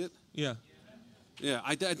 Everybody see it? Yeah. Yeah,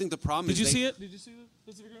 I think the problem Did is... you see it? Did you see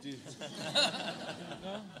the Pacific Rim?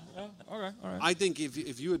 No? All right. I think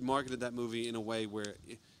if you had marketed that movie in a way where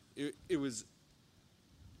it was...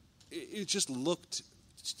 It just looked...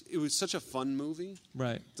 It was such a fun movie.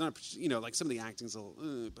 Right. It's not, like some of the acting's a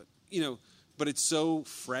little... but it's so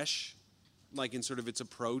fresh like in sort of its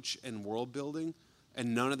approach and world building,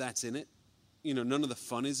 and none of that's in it. None of the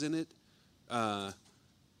fun is in it. I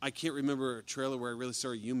can't remember a trailer where I really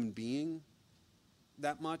saw a human being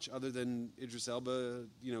that much, other than Idris Elba,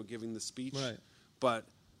 giving the speech. Right. But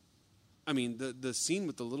I mean, the scene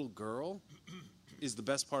with the little girl is the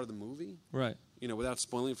best part of the movie. Right. Without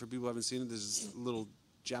spoiling it for people who haven't seen it, there's this little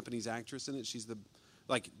Japanese actress in it. She's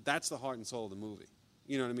that's the heart and soul of the movie.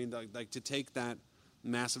 You know what I mean? Like to take that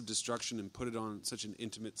massive destruction and put it on such an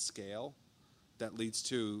intimate scale that leads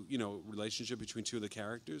to, relationship between two of the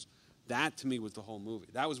characters. That to me was the whole movie.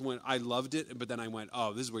 That was when I loved it, but then I went,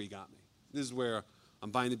 oh, this is where you got me. This is where I'm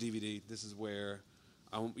buying the DVD. This is where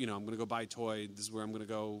I'm going to go buy a toy. This is where I'm going to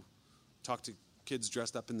go talk to kids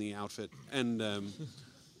dressed up in the outfit. And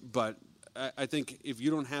but I think if you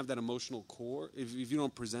don't have that emotional core, if you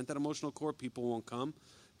don't present that emotional core, people won't come.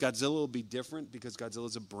 Godzilla will be different because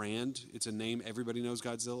Godzilla's a brand. It's a name. Everybody knows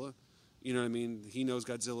Godzilla. You know what I mean? He knows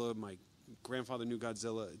Godzilla. My grandfather knew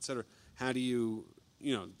Godzilla, et cetera. How do you,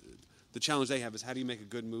 the challenge they have is how do you make a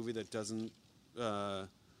good movie that doesn't,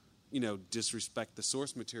 disrespect the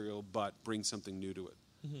source material but bring something new to it?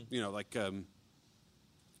 Mm-hmm.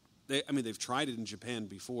 They've tried it in Japan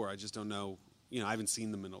before. I just don't know. I haven't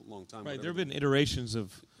seen them in a long time. Right. There have been iterations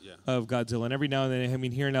of Godzilla, and every now and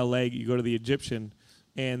then, here in LA, you go to the Egyptian,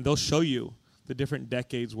 and they'll show you the different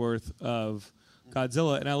decades worth of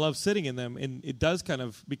Godzilla, and I love sitting in them, and it does kind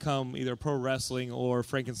of become either pro wrestling or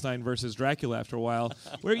Frankenstein versus Dracula after a while,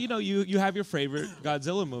 where you have your favorite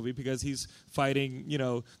Godzilla movie because he's fighting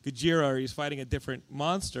Gojira, or he's fighting a different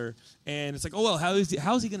monster, and it's like, oh well, how is he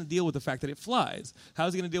going to deal with the fact that it flies? How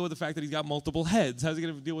is he going to deal with the fact that he's got multiple heads? How is he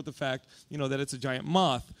going to deal with the fact that it's a giant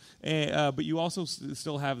moth? But you also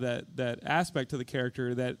still have that aspect to the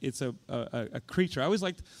character that it's a creature. I always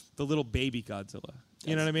liked the little baby Godzilla.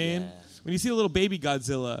 You know what I mean? Yeah. When you see a little baby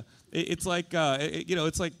Godzilla, it's like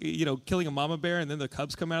killing a mama bear, and then the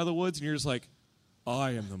cubs come out of the woods, and you're just like,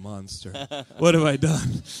 I am the monster. What have I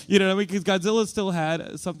done? You know what I mean? Because Godzilla still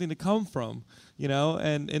had something to come from,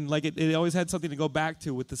 and like it always had something to go back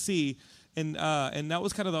to with the sea, and that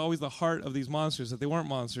was kind of always the heart of these monsters. That they weren't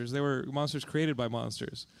monsters; they were monsters created by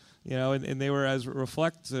monsters. And they were as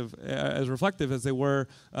reflective as they were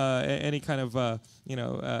any kind of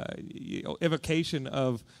evocation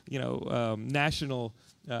of national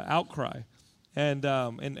outcry, and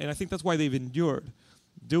I think that's why they've endured.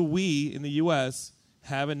 Do we in the U.S.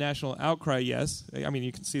 have a national outcry? Yes, I mean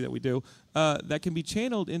you can see that we do. That can be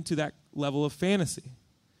channeled into that level of fantasy,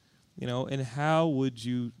 and how would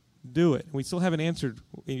you do it? We still haven't answered.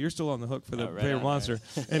 You're still on the hook for the favorite monster.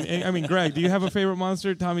 And I mean, Greg, do you have a favorite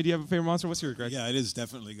monster? Tommy, do you have a favorite monster? What's your Greg? Yeah, it is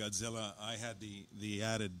definitely Godzilla. I had the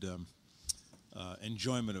added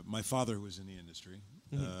enjoyment of my father, who was in the industry,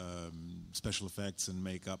 special effects and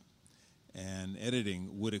makeup and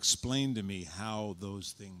editing, would explain to me how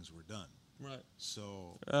those things were done. Right.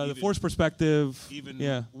 So the force perspective. Even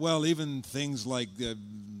things like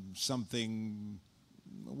something.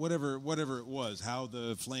 Whatever it was, how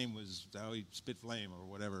the flame was, how he spit flame or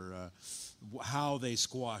whatever, how they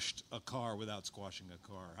squashed a car without squashing a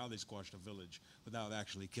car, how they squashed a village without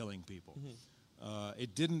actually killing people. Mm-hmm.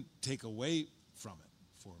 It didn't take away from it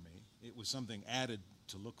for me. It was something added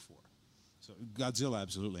to look for. So Godzilla,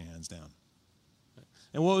 absolutely, hands down.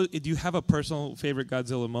 And do you have a personal favorite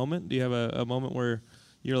Godzilla moment? Do you have a moment where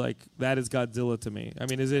you're like, that is Godzilla to me? I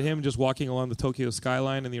mean, is it him just walking along the Tokyo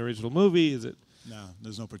skyline in the original movie? Is it? No,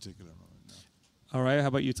 there's no particular moment. No. All right, how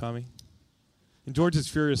about you, Tommy? And George is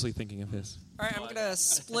furiously thinking of his. All right, I'm gonna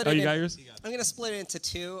split it. Oh, you got yours? I'm gonna split it into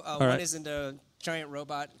two. One right. is in the giant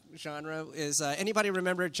robot genre. Is anybody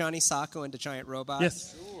remember Johnny Sacco and the Giant Robot?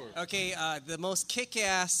 Yes. Sure. Okay, the most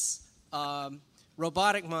kick-ass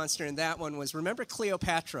robotic monster in that one was, remember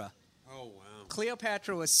Cleopatra? Oh wow.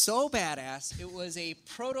 Cleopatra was so badass. It was a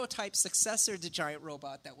prototype successor to Giant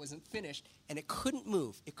Robot that wasn't finished, and it couldn't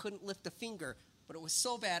move. It couldn't lift a finger. But it was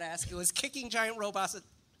so badass, it was kicking Giant Robot's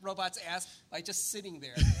ass by just sitting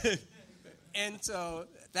there. And so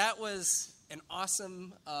that was an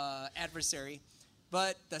awesome adversary.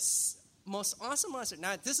 But the most awesome monster,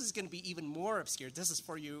 now this is going to be even more obscure, this is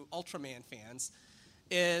for you Ultraman fans,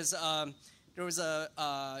 is there was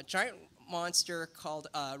a giant monster called,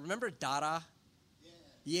 remember Dada?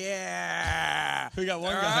 Yeah. We got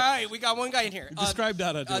one guy. All right, we got one guy in here. Describe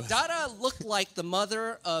Dada to us. Dada looked like the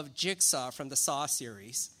mother of Jigsaw from the Saw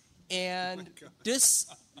series. And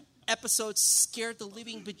this episode scared the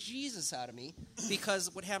living bejesus out of me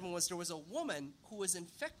because what happened was there was a woman who was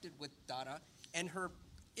infected with Dada, and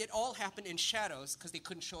it all happened in shadows because they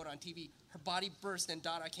couldn't show it on TV. Her body burst and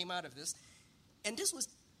Dada came out of this. And this was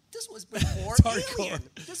this was before hardcore. Alien.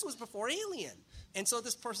 This was before Alien. And so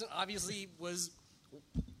this person obviously was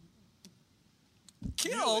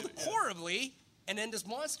killed horribly, and then this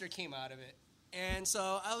monster came out of it. And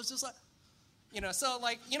so I was just like,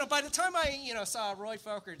 by the time I, saw Roy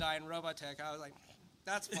Fokker die in Robotech, I was like,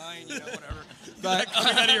 that's fine, whatever. But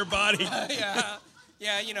coming out of your body.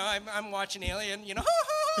 I'm watching Alien,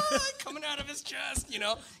 coming out of his chest,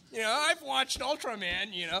 I've watched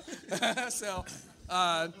Ultraman,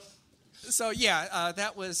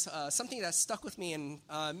 that was something that stuck with me and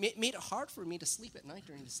made it hard for me to sleep at night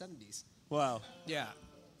during the 70s. Wow. Yeah.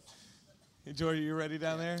 Hey, George, are you ready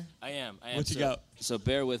down there? I am. What you got? So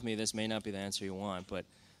bear with me. This may not be the answer you want, but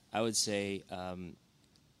I would say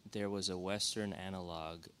there was a Western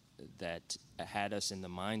analog that had us in the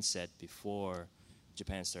mindset before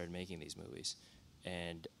Japan started making these movies.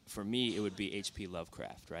 And for me, it would be H.P.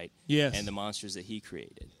 Lovecraft, right? Yes. And the monsters that he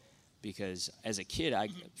created. Because as a kid,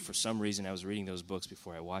 for some reason, I was reading those books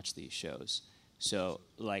before I watched these shows. So,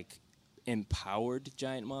 empowered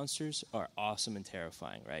giant monsters are awesome and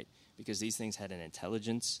terrifying, right? Because these things had an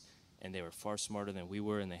intelligence, and they were far smarter than we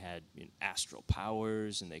were, and they had astral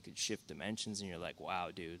powers, and they could shift dimensions, and you're like, wow,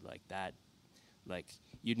 dude,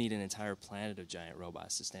 you'd need an entire planet of giant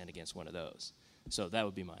robots to stand against one of those. So that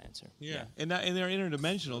would be my answer. Yeah. And they're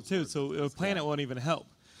interdimensional, too, so a planet won't even help.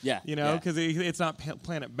 Yeah. Because it's not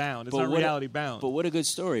planet bound. It's not reality bound. But what a good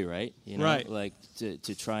story, right? Right.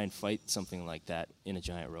 To try and fight something like that in a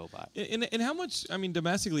giant robot. And how much,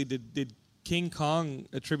 domestically did King Kong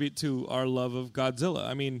attribute to our love of Godzilla?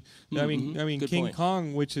 Good King point.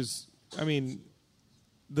 Kong, which is,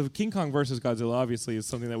 the King Kong versus Godzilla obviously is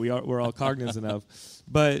something that we're all cognizant of.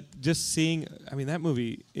 But just seeing, that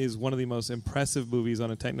movie is one of the most impressive movies on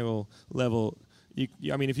a technical level.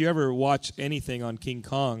 If you ever watch anything on King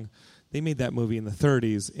Kong, they made that movie in the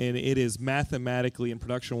 30s, and it is mathematically and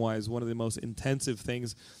production-wise one of the most intensive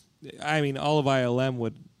things. All of ILM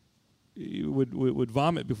would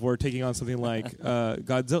vomit before taking on something like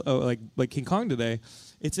Godzilla, like King Kong today.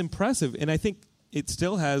 It's impressive, and I think it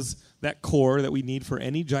still has that core that we need for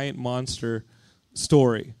any giant monster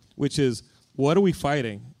story, which is, what are we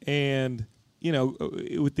fighting? And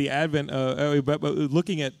with the advent, but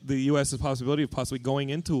looking at the U.S.'s possibility of possibly going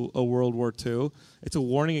into a World War II, it's a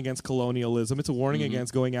warning against colonialism. It's a warning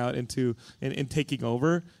against going out into and taking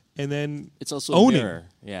over, and then it's also owning. A mirror.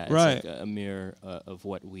 Yeah, it's right. like a mirror of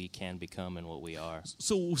what we can become and what we are.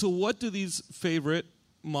 So what do these favorite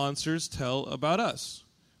monsters tell about us?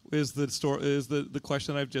 Is the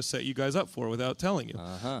question I've just set you guys up for without telling you.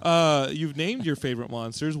 You've named your favorite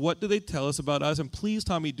monsters. What do they tell us about us? And please,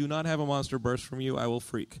 Tommy, do not have a monster burst from you. I will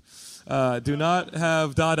freak. Do not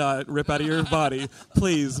have Dada rip out of your body,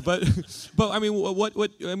 please. But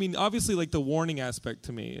obviously, the warning aspect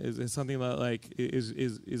to me is something that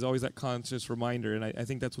is always that conscious reminder, and I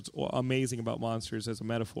think that's what's amazing about monsters as a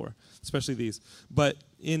metaphor, especially these. But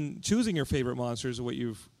in choosing your favorite monsters, what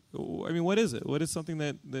is it? What is something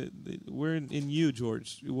that we're in you,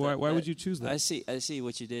 George? Why would you choose that? I see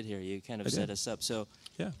what you did here. You kind of set us up. So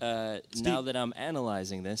yeah. Now that I'm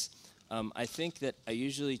analyzing this, I think that I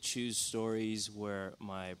usually choose stories where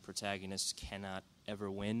my protagonists cannot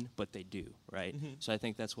ever win, but they do, right? Mm-hmm. So I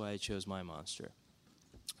think that's why I chose my monster.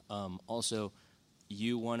 Also,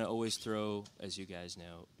 you want to always throw, as you guys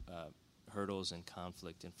know, hurdles and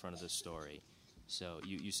conflict in front of the story. So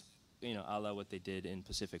you a la what they did in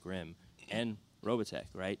Pacific Rim and Robotech,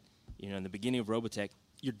 right? In the beginning of Robotech,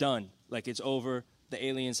 you're done. It's over. The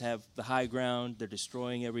aliens have the high ground. They're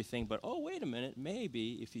destroying everything. But, oh, wait a minute.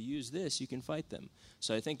 Maybe if you use this, you can fight them.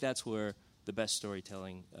 So I think that's where the best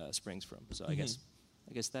storytelling springs from. So I guess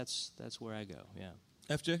that's where I go, yeah.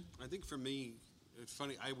 FJ? I think for me, it's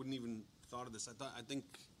funny, I wouldn't even thought of this. I think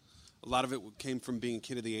a lot of it came from being a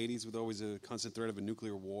kid of the 80s with always a constant threat of a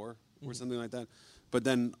nuclear war or something like that. But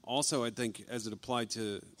then also I think as it applied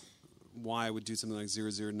to why I would do something like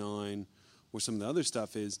 009 or some of the other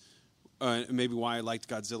stuff is maybe why I liked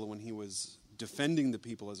Godzilla when he was defending the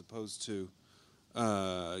people as opposed to,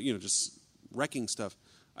 just wrecking stuff.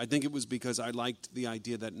 I think it was because I liked the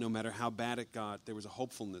idea that no matter how bad it got, there was a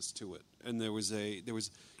hopefulness to it. And there was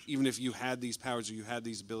even if you had these powers or you had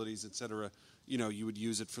these abilities, et cetera, you would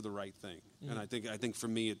use it for the right thing. Mm. And I think for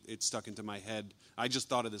me, it stuck into my head. I just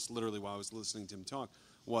thought of this literally while I was listening to him talk,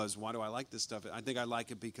 was why do I like this stuff? I think I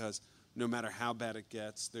like it because no matter how bad it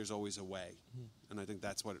gets, there's always a way. Mm. And I think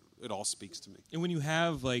that's what it all speaks to me. And when you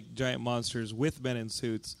have giant monsters with men in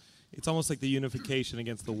suits, it's almost like the unification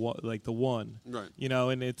against the one, right?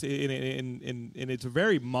 And it's a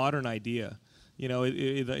very modern idea.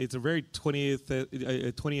 It's a very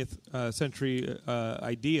 20th century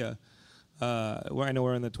idea. where I know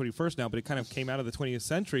we're in the 21st now, but it kind of came out of the 20th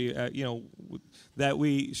century, that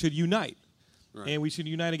we should unite. Right. And we should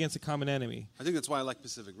unite against a common enemy. I think that's why I like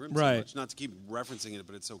Pacific Rim so much. Not to keep referencing it,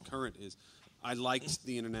 but it's so current, is I liked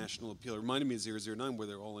the international appeal. It reminded me of 009, where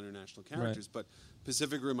they're all international characters. But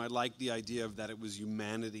Pacific Rim, I liked the idea of that it was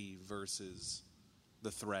humanity versus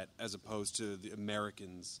the threat, as opposed to the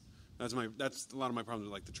Americans. That's a lot of my problems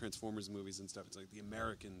with like the Transformers movies and stuff. It's like the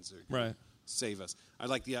Americans are going to save us. I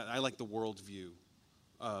like the worldview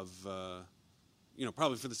of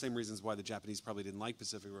probably for the same reasons why the Japanese probably didn't like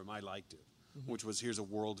Pacific Rim. I liked it, which was here's a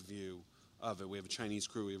worldview of it. We have a Chinese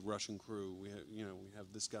crew, we have a Russian crew, we have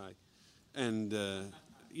this guy, and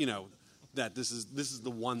that this is the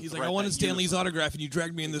one. He's like, I wanted Stan Lee's autograph, and you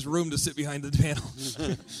dragged me in this room to sit behind the panel.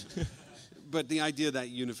 But the idea of that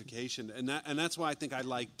unification, and that's why I think I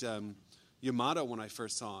liked Yamato when I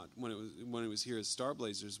first saw it, when it was here as Star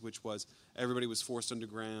Blazers, which was everybody was forced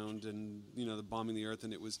underground, and the bombing the earth,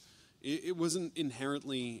 and it wasn't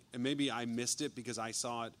inherently, and maybe I missed it because I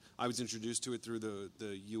saw it. I was introduced to it through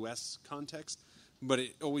the U.S. context, but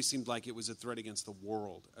it always seemed like it was a threat against the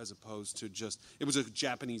world, as opposed to just it was a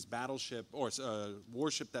Japanese battleship or a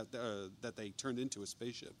warship that they turned into a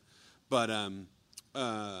spaceship, but.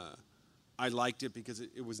 I liked it because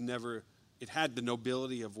it was never. It had the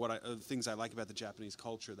nobility of things I like about the Japanese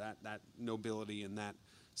culture, that nobility and that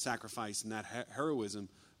sacrifice and that heroism,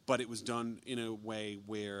 but it was done in a way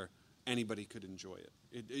where anybody could enjoy it.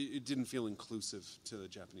 It didn't feel inclusive to the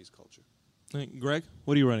Japanese culture. Greg,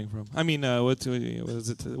 what are you running from? I mean, what is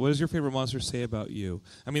it? What does your favorite monster say about you?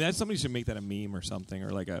 I mean, somebody should make that a meme or something, or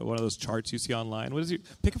like one of those charts you see online.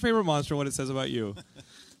 Pick a favorite monster and what it says about you.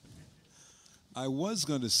 I was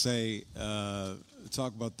going to say,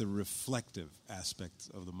 talk about the reflective aspect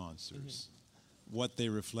of the monsters, what they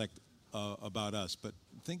reflect about us. But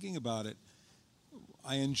thinking about it,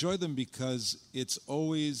 I enjoy them because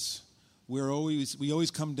we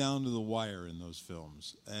always come down to the wire in those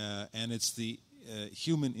films, and it's the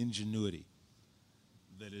human ingenuity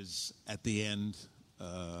that is at the end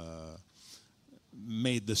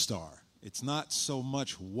made the star. It's not so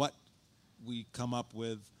much what we come up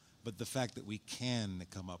with, but the fact that we can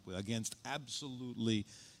come up with against absolutely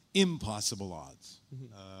impossible odds.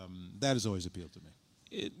 That has always appealed to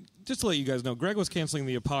me. Just to let you guys know, Greg was canceling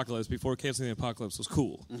the apocalypse before canceling the apocalypse was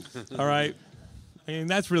cool. All right? I mean,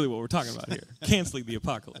 that's really what we're talking about here. Canceling the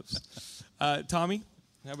apocalypse. Tommy,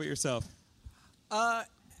 how about yourself?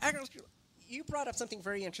 Actually, you brought up something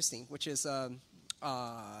very interesting, which is the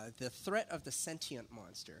threat of the sentient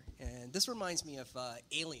monster. And this reminds me of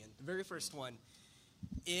Alien, the very first one.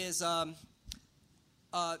 Is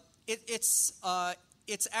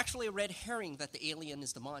it's actually a red herring that the alien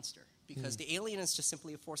is the monster, because the alien is just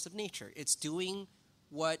simply a force of nature. It's doing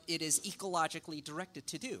what it is ecologically directed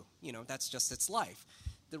to do. That's just its life.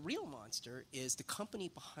 The real monster is the company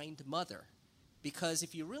behind Mother, because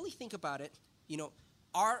if you really think about it,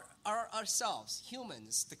 ourselves,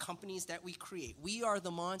 humans, the companies that we create, we are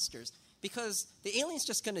the monsters. Because the alien's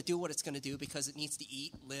just going to do what it's going to do because it needs to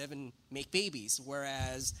eat, live, and make babies.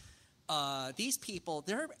 Whereas these people,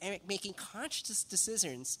 they're making conscious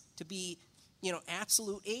decisions to be,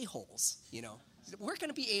 absolute a-holes. We're going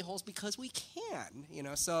to be a-holes because we can.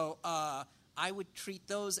 So I would treat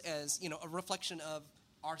those as, a reflection of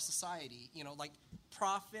our society. Like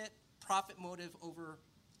profit motive over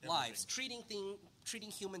lives, treating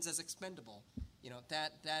humans as expendable.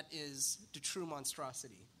 That is the true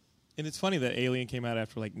monstrosity. And it's funny that Alien came out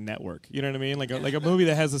after Network. You know what I mean? Like a movie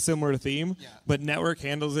that has a similar theme, but Network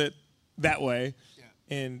handles it that way,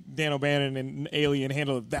 and Dan O'Bannon and Alien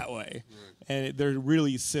handle it that way, and they're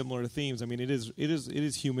really similar themes. I mean, it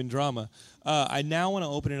is human drama. I now want to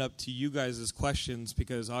open it up to you guys as questions,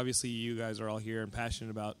 because obviously you guys are all here and passionate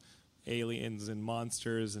about aliens and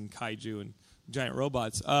monsters and kaiju and giant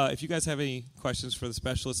robots. If you guys have any questions for the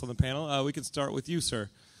specialists on the panel, we can start with you, sir.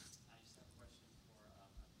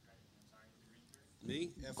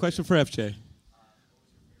 Me? Question for FJ.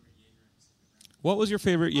 What was your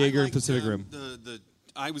favorite Jaeger in Pacific Rim?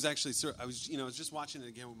 I was just watching it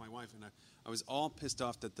again with my wife, and I was all pissed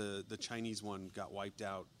off that the Chinese one got wiped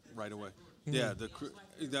out right away. Yeah,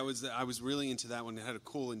 I was really into that one. It had a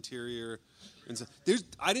cool interior, and so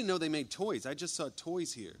I didn't know they made toys. I just saw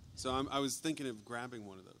toys here, so I was thinking of grabbing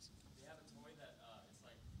one of those. They have a toy that it's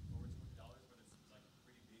over $20, but it's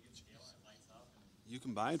pretty big in scale and it lights up. You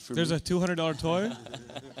can buy it for There's me. a $200 toy.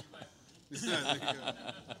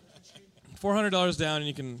 $400 down, and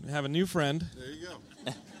you can have a new friend. There you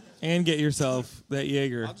go. And get yourself that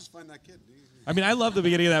Jaeger. I'll just find that kid. I mean, I love the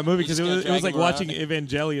beginning of that movie because it was like drag him watching around.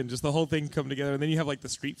 Evangelion, just the whole thing come together, and then you have like the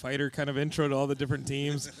Street Fighter kind of intro to all the different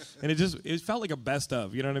teams, and it felt like a best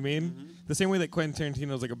of, you know what I mean? Mm-hmm. The same way that Quentin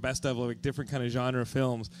Tarantino is like a best of like different kind of genre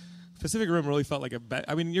films. Pacific Rim really felt like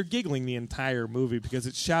I mean, you're giggling the entire movie because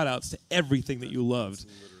it's shout outs to everything that you loved,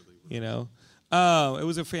 you know? It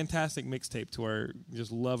was a fantastic mixtape to our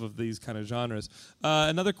just love of these kind of genres.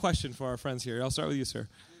 Another question for our friends here. I'll start with you, sir.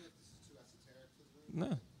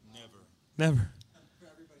 No. Never. For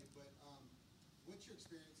everybody, but what's your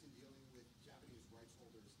experience in dealing with Japanese rights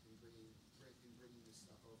holders in bringing this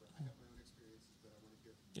stuff over? I have my own experiences, but I want to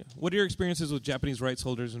hear from you. Yeah. What are your experiences with Japanese rights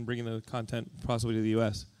holders and bringing the content possibly to the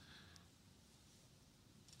U.S.?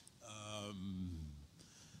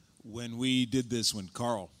 When we did this, when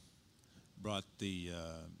Carl brought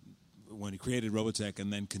when he created Robotech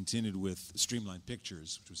and then continued with Streamline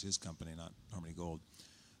Pictures, which was his company, not Harmony Gold,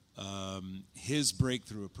 his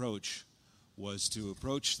breakthrough approach was to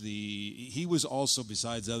approach he was also,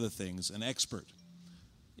 besides other things, an expert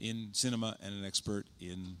in cinema and an expert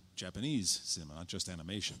in Japanese cinema, not just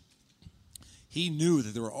animation. He knew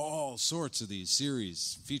that there were all sorts of these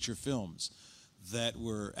series, feature films, that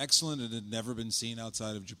were excellent and had never been seen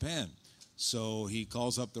outside of Japan. So he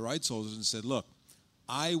calls up the rights holders and said, look,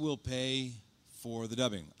 I will pay for the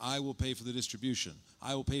dubbing. I will pay for the distribution.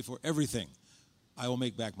 I will pay for everything. I will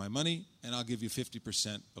make back my money, and I'll give you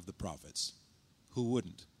 50% of the profits. Who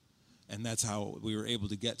wouldn't? And that's how we were able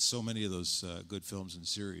to get so many of those good films and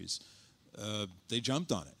series. They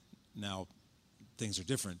jumped on it. Now, things are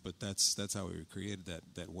different, but that's how we created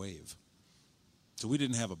that wave. So we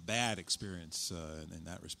didn't have a bad experience in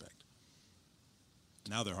that respect.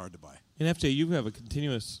 Now they're hard to buy. And FJ, you have a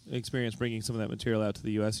continuous experience bringing some of that material out to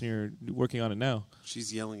the U.S., and you're working on it now.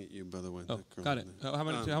 She's yelling at you, by the way. Oh, got it. How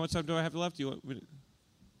much time do I have left?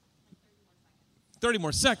 30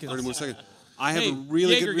 more seconds. 30 more seconds. I have Hey, a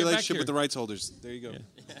really Jaeger, good get back relationship here. with the rights holders. There you go.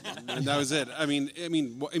 And that was it. I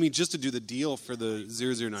mean, just to do the deal for the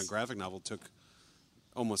 009 graphic novel took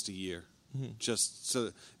almost a year. Mm-hmm. Just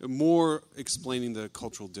so more explaining the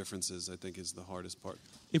cultural differences, I think, is the hardest part.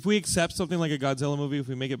 If we accept something like a Godzilla movie, if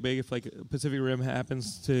we make it big, if like Pacific Rim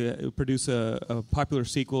happens to produce a popular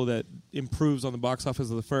sequel that improves on the box office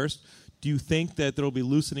of the first, do you think that there will be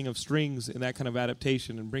loosening of strings in that kind of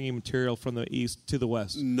adaptation and bringing material from the East to the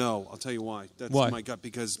West? No, I'll tell you why. That's Why? my gut,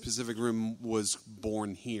 because Pacific Rim was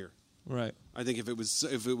born here. Right. I think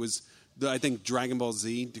I think Dragon Ball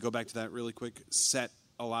Z, to go back to that really quick, set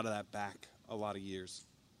a lot of that back a lot of years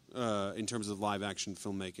in terms of live action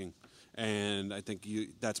filmmaking. And I think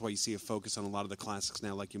that's why you see a focus on a lot of the classics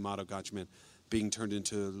now, like Yamato Gatchaman, being turned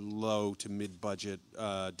into low to mid-budget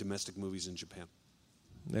domestic movies in Japan.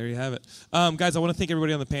 There you have it. Guys, I want to thank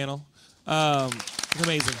everybody on the panel. It's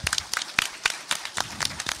amazing.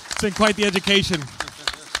 It's been quite the education.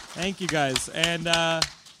 Thank you, guys. And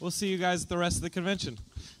we'll see you guys at the rest of the convention.